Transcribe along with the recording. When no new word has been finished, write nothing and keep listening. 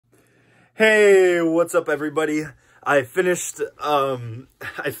Hey, what's up everybody? I finished some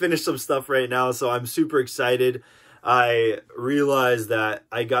stuff right now, so I'm super excited. I realized that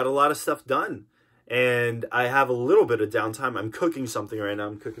I got a lot of stuff done and I have a little bit of downtime. I'm cooking something right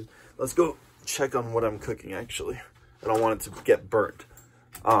now. Let's go check on what I'm cooking actually. I don't want it to get burnt.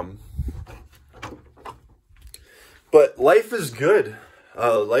 But life is good.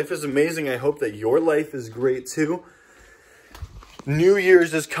 Life is amazing. I hope that your life is great too. New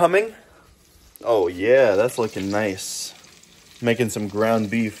Year's is coming. Oh yeah, that's looking nice. Making some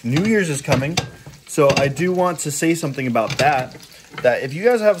ground beef. New Year's is coming. So I do want to say something about that. That if you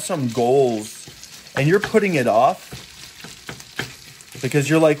guys have some goals and you're putting it off because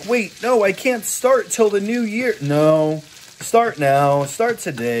you're like, wait, no, I can't start till the new year. No, start now, start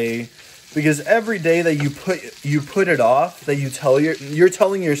today. Because every day that you put it off, that you're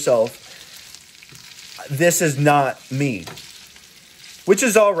telling yourself, this is not me. Which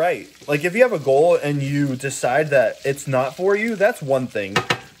is all right. Like, if you have a goal and you decide that it's not for you, that's one thing.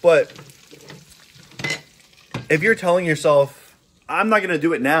 But if you're telling yourself, I'm not going to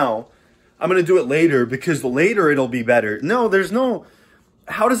do it now, I'm going to do it later because later it'll be better. No, there's no...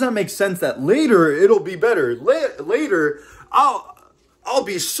 How does that make sense that later it'll be better? Later, I'll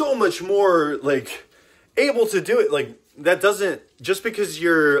be so much more, like, able to do it. Like, that doesn't... Just because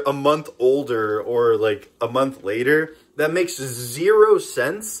you're a month older or, like, a month later... That makes zero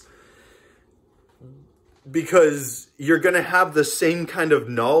sense because you're going to have the same kind of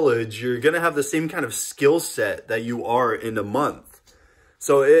knowledge. You're going to have the same kind of skill set that you are in a month.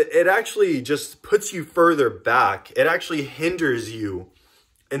 So it actually just puts you further back. It actually hinders you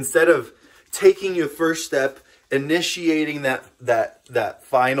instead of taking your first step, initiating that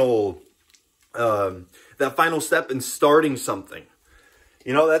final step and starting something.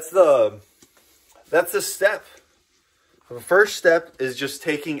 You know, that's the step. The first step is just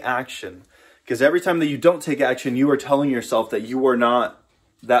taking action. Because every time that you don't take action, you are telling yourself that you are not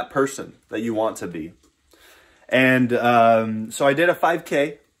that person that you want to be. And so I did a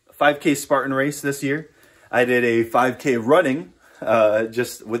 5K Spartan race this year. I did a 5K running,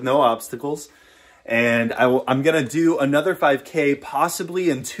 just with no obstacles. And I'm going to do another 5K possibly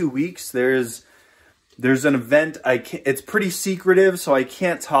in 2 weeks. There's an event. It's pretty secretive, so I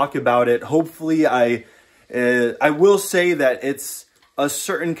can't talk about it. Hopefully I will say that it's a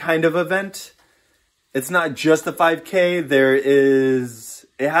certain kind of event. It's not just a 5K.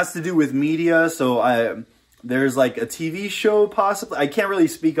 It has to do with media. So there's like a TV show possibly. I can't really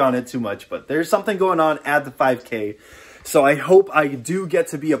speak on it too much, but there's something going on at the 5K. So I hope I do get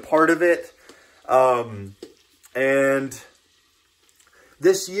to be a part of it. And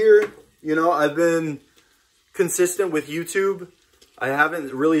this year, you know, I've been consistent with YouTube. I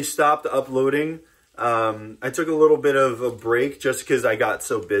haven't really stopped uploading. I took a little bit of a break just because I got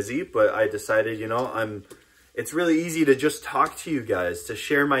so busy, but I decided, you know, it's really easy to just talk to you guys, to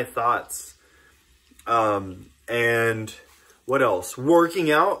share my thoughts. And what else?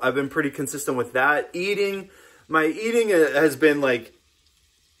 Working out. I've been pretty consistent with that. My eating has been like,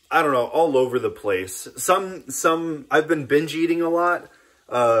 I don't know, all over the place. I've been binge eating a lot,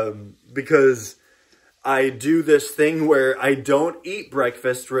 because I do this thing where I don't eat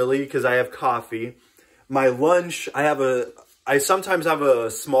breakfast really because I have coffee. My lunch, I sometimes have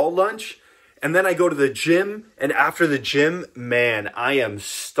a small lunch, and then I go to the gym, and after the gym, man, I am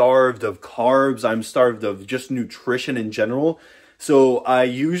starved of carbs. I'm starved of just nutrition in general. So I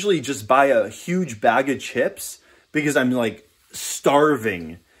usually just buy a huge bag of chips because I'm like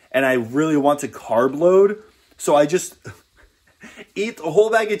starving and I really want to carb load. So I just eat a whole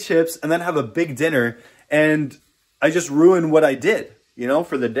bag of chips and then have a big dinner, and I just ruin what I did, you know,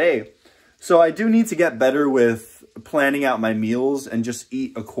 for the day. So I do need to get better with planning out my meals and just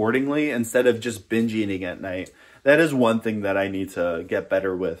eat accordingly instead of just binge eating at night. That is one thing that I need to get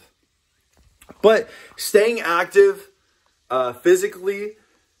better with. But staying active physically,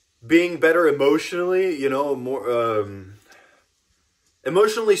 being better emotionally, you know, more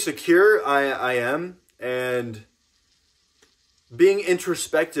emotionally secure I am, and being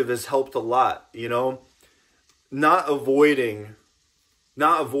introspective has helped a lot, you know, not avoiding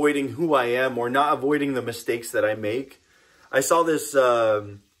who I am or not avoiding the mistakes that I make. I saw this, I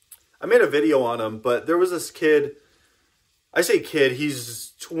made a video on him, but there was this kid, I say kid,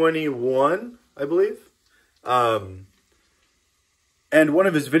 he's 21, I believe. And one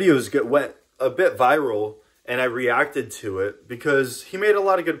of his videos went a bit viral, and I reacted to it because he made a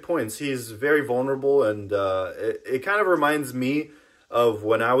lot of good points. He's very vulnerable, and it kind of reminds me of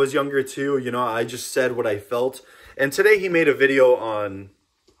when I was younger too. You know, I just said what I felt. And today he made a video on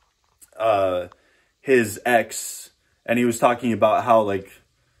his ex, and he was talking about how, like,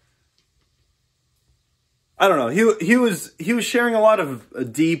 I don't know. He was sharing a lot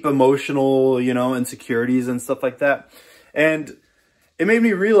of deep emotional, you know, insecurities and stuff like that. And it made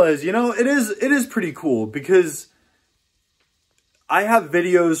me realize, you know, it is pretty cool because I have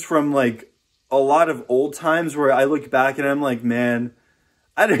videos from like a lot of old times where I look back and I'm like, man,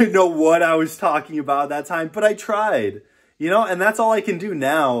 I didn't know what I was talking about at that time, but I tried, you know, and that's all I can do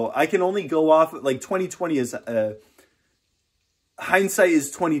now. I can only go off, like 2020 is, hindsight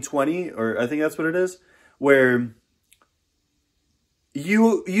is 2020, or I think that's what it is, where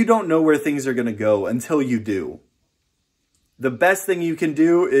you don't know where things are going to go until you do. The best thing you can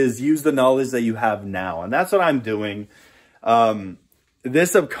do is use the knowledge that you have now. And that's what I'm doing.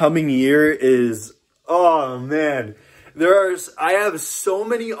 This upcoming year is, oh man, I have so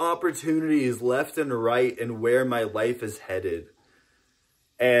many opportunities left and right in where my life is headed.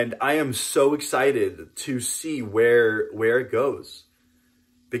 And I am so excited to see where it goes.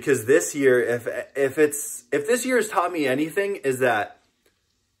 Because this year, if this year has taught me anything, is that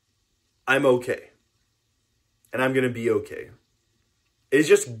I'm okay. And I'm going to be okay. It's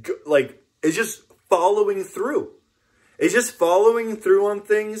just following through. It's just following through on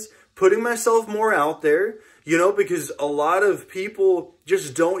things, putting myself more out there, you know, because a lot of people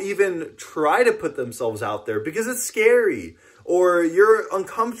just don't even try to put themselves out there because it's scary, or you're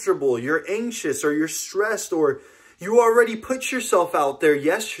uncomfortable, you're anxious, or you're stressed, or you already put yourself out there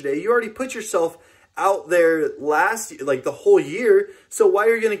yesterday. You already put yourself out there last, like the whole year. So why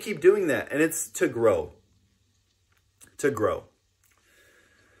are you going to keep doing that? And it's to grow. To grow.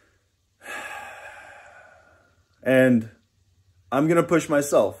 And I'm going to push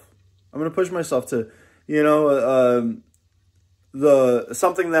myself. I'm going to push myself to, you know,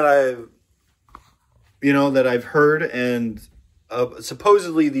 something that I've heard, and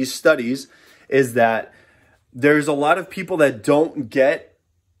supposedly these studies is that there's a lot of people that don't get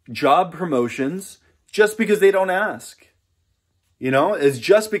job promotions just because they don't ask. You know, it's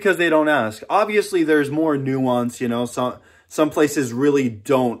just because they don't ask. Obviously, there's more nuance, you know. Some places really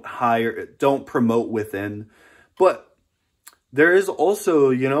don't promote within. But there is also,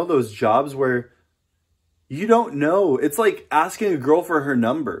 you know, those jobs where you don't know. It's like asking a girl for her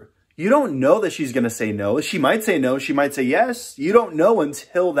number. You don't know that she's going to say no. She might say no. She might say yes. You don't know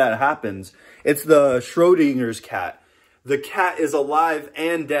until that happens. It's the Schrodinger's cat. The cat is alive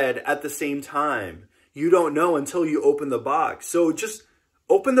and dead at the same time. You don't know until you open the box. So just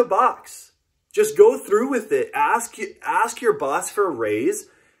open the box. Just go through with it. Ask your boss for a raise.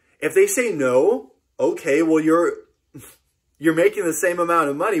 If they say no, okay, well, you're making the same amount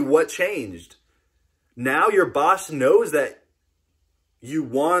of money. What changed? Now your boss knows that you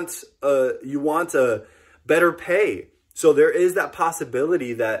want a better pay. So there is that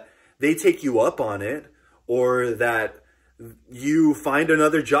possibility that they take you up on it, or that you find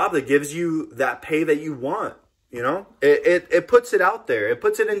another job that gives you that pay that you want. You know, it puts it out there. It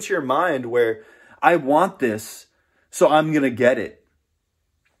puts it into your mind where I want this, so I'm going to get it.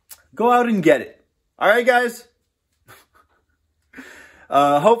 Go out and get it. All right, guys.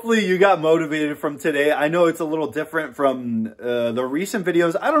 Hopefully you got motivated from today. I know it's a little different from the recent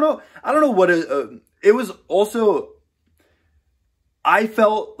videos. I don't know what it was. Also, I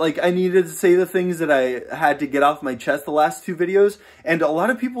felt like I needed to say the things that I had to get off my chest the last two videos. And a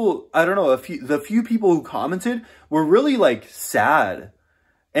lot of people, I don't know, the few people who commented were really like sad.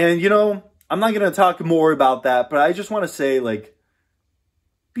 And, you know, I'm not going to talk more about that, but I just want to say, like,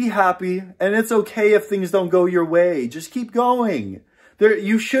 be happy. And it's okay if things don't go your way. Just keep going.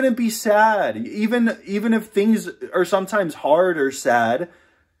 You shouldn't be sad. Even if things are sometimes hard or sad,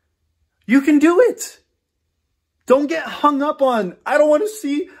 you can do it. Don't get hung up on, I don't want to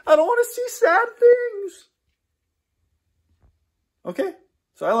see sad things. Okay?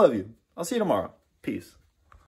 So I love you. I'll see you tomorrow. Peace.